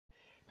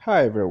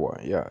Hi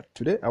everyone,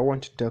 today I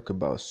want to talk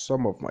about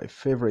some of my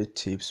favorite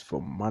tips for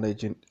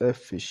managing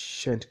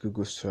efficient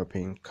Google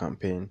Shopping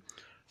campaign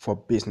for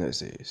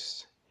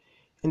businesses.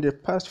 In the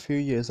past few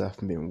years, I've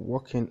been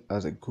working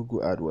as a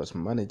Google AdWords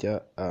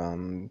manager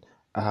and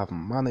I have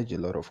managed a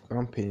lot of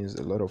campaigns,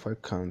 a lot of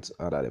accounts,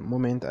 and at the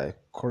moment I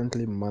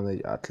currently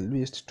manage at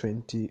least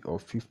 20 or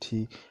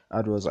 50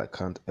 AdWords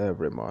accounts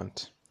every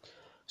month.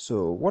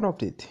 So one of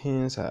the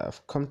things I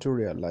have come to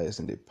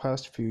realize in the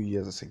past few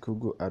years as a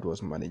Google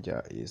AdWords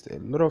manager is a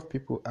lot of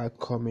people are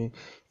coming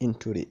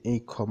into the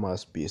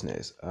e-commerce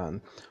business, and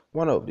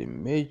one of the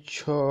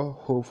major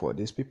hope for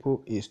these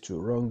people is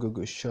to run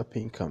Google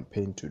Shopping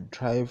campaign to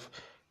drive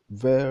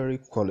very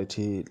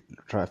quality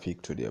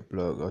traffic to their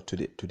blog or to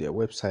their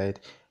website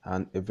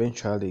and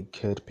eventually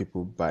get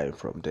people buying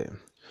from them.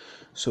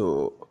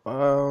 So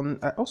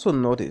I also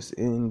noticed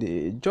in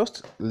the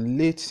just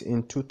late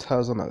in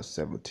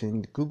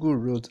 2017, Google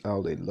rolled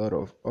out a lot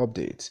of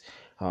updates.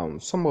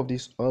 Some of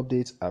these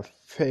updates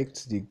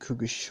affect the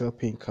Google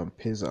Shopping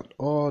campaigns and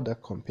all the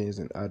campaigns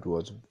in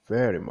AdWords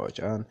very much.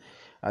 And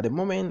at the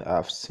moment,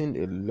 I've seen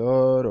a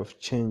lot of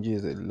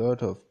changes, a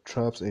lot of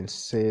drops in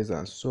sales,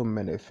 and so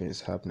many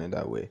things happening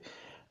that way.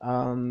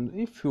 And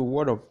if you're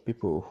one of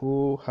people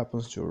who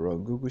happens to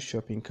run Google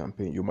Shopping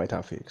campaign, you might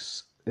have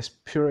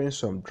experienced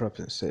some drops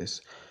in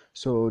sales.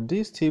 So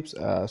these tips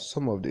are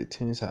some of the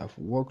things I've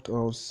worked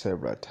on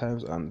several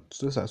times, and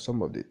those are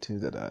some of the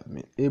things that have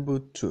been able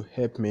to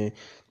help me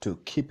to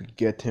keep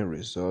getting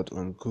results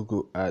on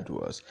Google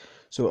AdWords.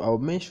 So I'll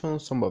mention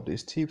some of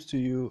these tips to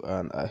you,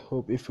 and I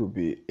hope if you'll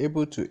be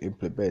able to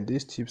implement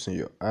these tips in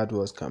your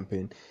AdWords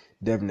campaign,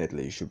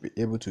 definitely you should be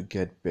able to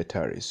get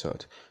better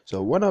results.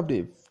 So one of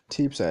the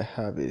tips I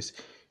have is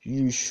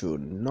you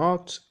should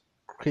not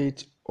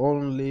create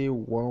only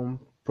one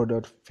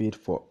product feed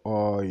for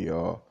all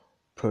your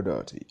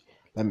product.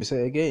 Let me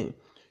say again,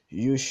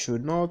 you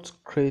should not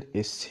create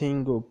a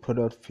single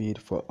product feed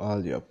for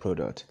all your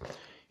product.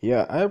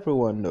 Yeah,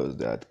 everyone knows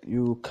that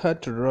you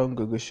can't run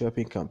Google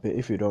Shopping campaign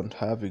if you don't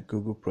have a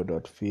Google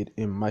product feed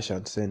in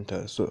Merchant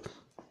Center. So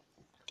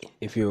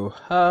if you're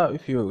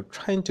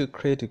trying to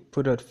create a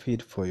product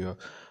feed for your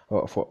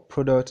or for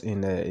product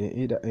in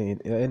either in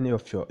any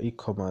of your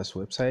e-commerce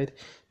website,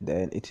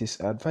 then it is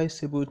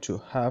advisable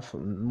to have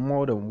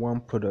more than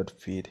one product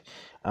feed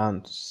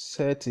and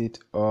set it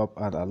up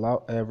and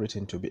allow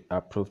everything to be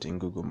approved in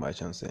Google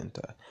Merchant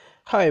Center.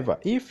 However,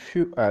 if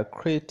you are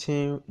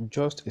creating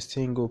just a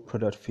single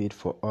product feed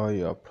for all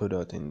your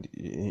product in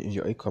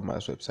your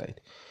e-commerce website,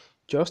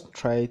 just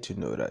try to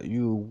know that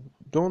you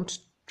don't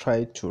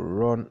try to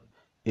run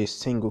a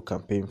single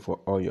campaign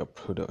for all your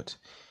products.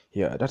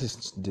 Yeah, that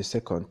is the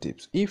second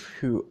tips.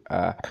 If you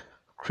are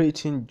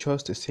creating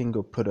just a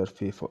single product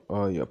feed for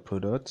all your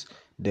products,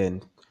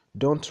 then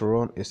don't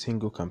run a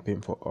single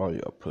campaign for all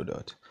your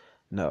products.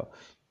 Now,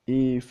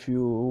 if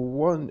you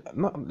want,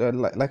 not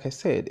like I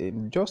said,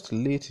 just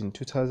late in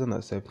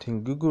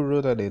 2017, Google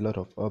rolled out a lot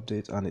of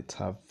updates and it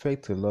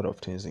affected a lot of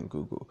things in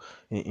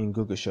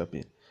Google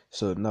Shopping.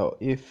 So now,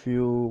 if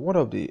you one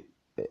of the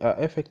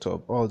effect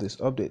of all this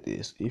update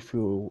is if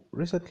you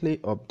recently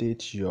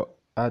update your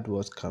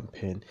AdWords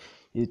campaign,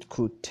 it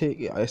could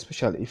take,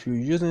 especially if you're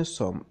using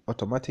some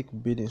automatic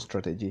bidding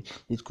strategy,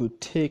 it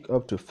could take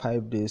up to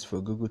 5 days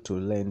for Google to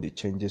learn the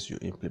changes you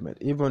implement,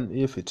 even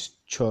if it's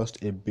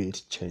just a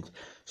bit change.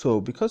 So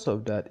because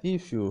of that,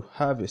 if you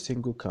have a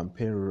single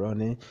campaign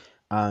running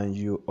and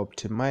you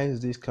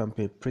optimize this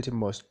campaign pretty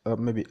much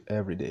maybe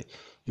every day,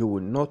 you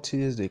will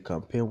notice the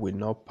campaign will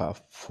not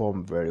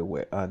perform very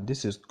well, and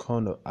this is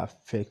going to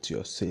affect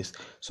your sales.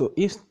 So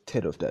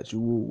instead of that, you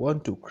will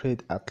want to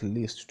create at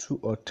least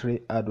 2 or 3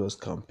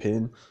 AdWords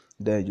campaign.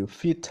 Then you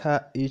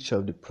filter each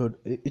of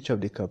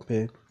the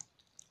campaign.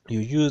 You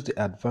use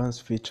the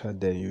advanced feature,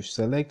 then you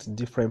select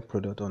different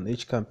product on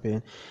each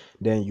campaign,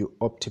 then you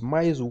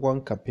optimize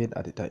one campaign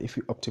at a time. If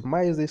you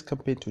optimize this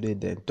campaign today,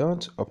 then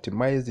don't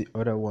optimize the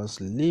other ones,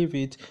 leave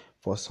it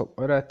for some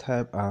other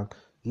time and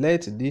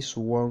let this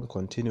one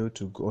continue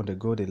to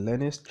undergo the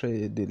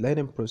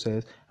learning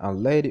process,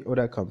 and let the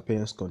other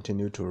campaigns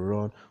continue to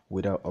run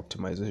without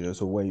optimization.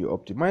 So when you're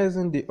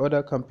optimizing the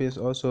other campaigns,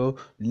 also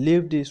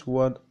leave this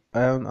one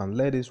and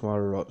let this one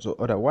run. So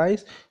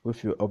otherwise,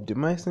 if you're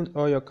optimizing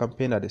all your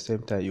campaign at the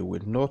same time, you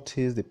will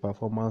notice the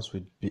performance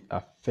will be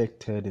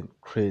affected in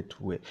great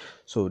way.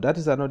 So that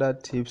is another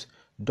tips.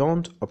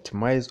 Don't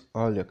optimize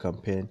all your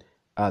campaign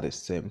at the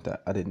same time.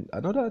 And then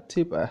another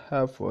tip I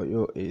have for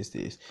you is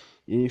this: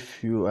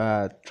 if you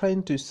are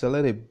trying to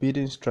select a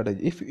bidding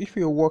strategy, if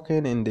you're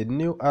working in the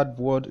new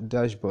AdWords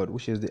dashboard,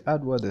 which is the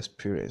AdWords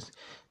experience,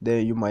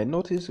 then you might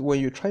notice when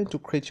you're trying to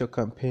create your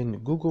campaign,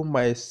 Google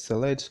might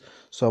select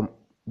some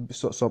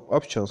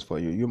options for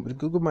you.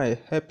 Google might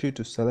help you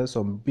to select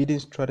some bidding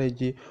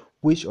strategy,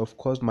 which of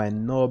course might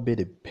not be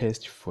the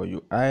best for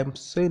you. I'm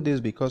saying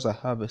this because I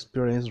have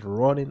experience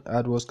running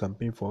AdWords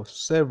campaign for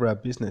several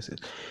businesses.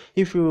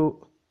 If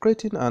you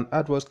creating an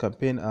AdWords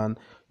campaign and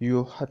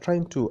you are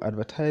trying to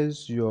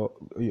advertise your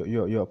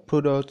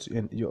product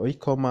in your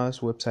e-commerce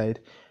website,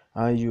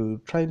 and you're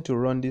trying to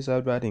run this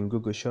advert in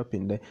Google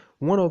Shopping, then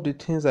one of the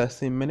things I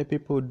see many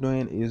people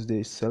doing is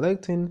they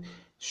selecting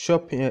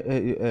shopping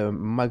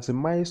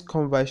maximize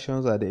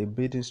conversions as a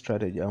bidding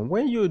strategy. And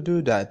when you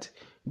do that,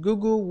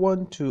 Google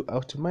want to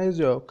optimize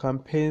your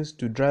campaigns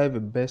to drive the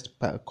best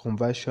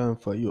conversion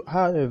for you.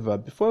 However,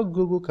 before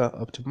Google can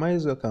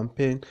optimize your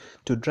campaign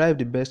to drive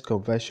the best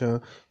conversion,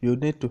 you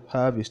need to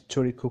have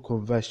historical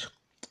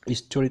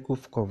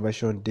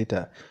conversion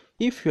data.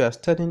 If you are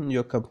starting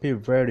your campaign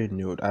very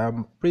new, I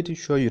am pretty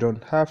sure you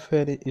don't have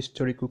any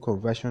historical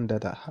conversion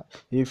data.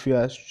 If you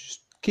are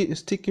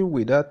sticking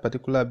with that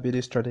particular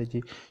bidding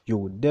strategy, you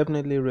will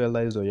definitely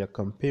realize that your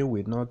campaign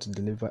will not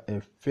deliver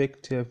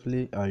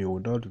effectively and you will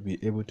not be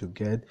able to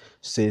get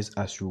sales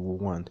as you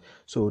want.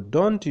 So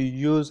don't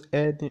use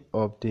any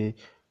of the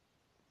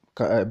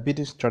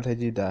bidding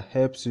strategy that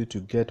helps you to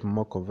get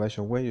more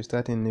conversion when you're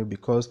starting new,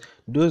 because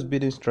those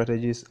bidding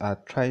strategies are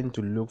trying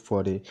to look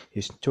for the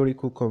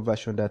historical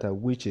conversion data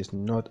which is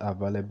not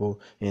available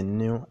in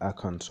new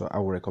accounts. So I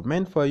would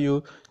recommend for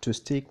you to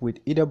stick with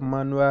either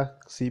manual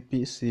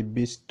CPC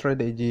bid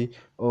strategy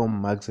or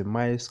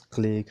maximize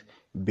click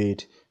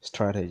bid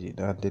strategy.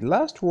 And the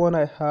last one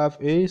I have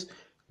is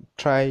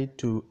try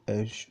to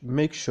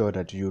make sure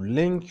that you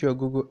link your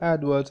Google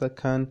AdWords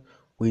account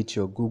with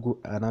your Google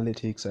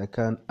Analytics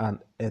account and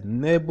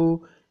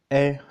enable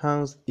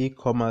enhanced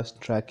e-commerce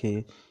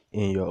tracking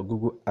in your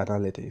Google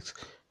Analytics.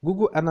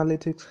 Google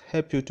Analytics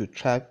help you to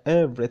track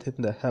everything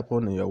that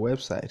happens on your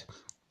website.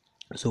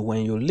 So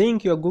when you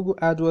link your Google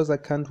AdWords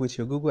account with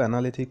your Google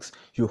Analytics,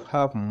 you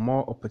have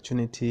more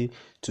opportunity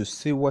to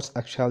see what's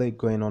actually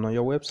going on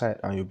your website,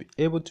 and you'll be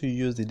able to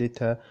use the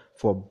data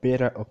for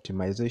better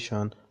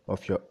optimization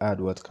of your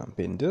AdWords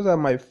campaign. Those are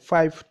my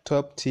 5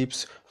 top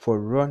tips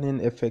for running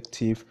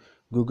effective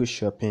Google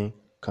Shopping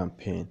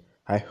campaign.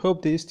 I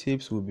hope these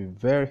tips will be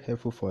very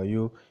helpful for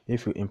you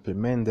if you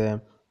implement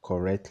them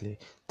correctly.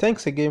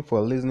 Thanks again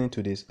for listening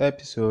to this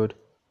episode.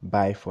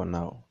 Bye for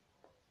now.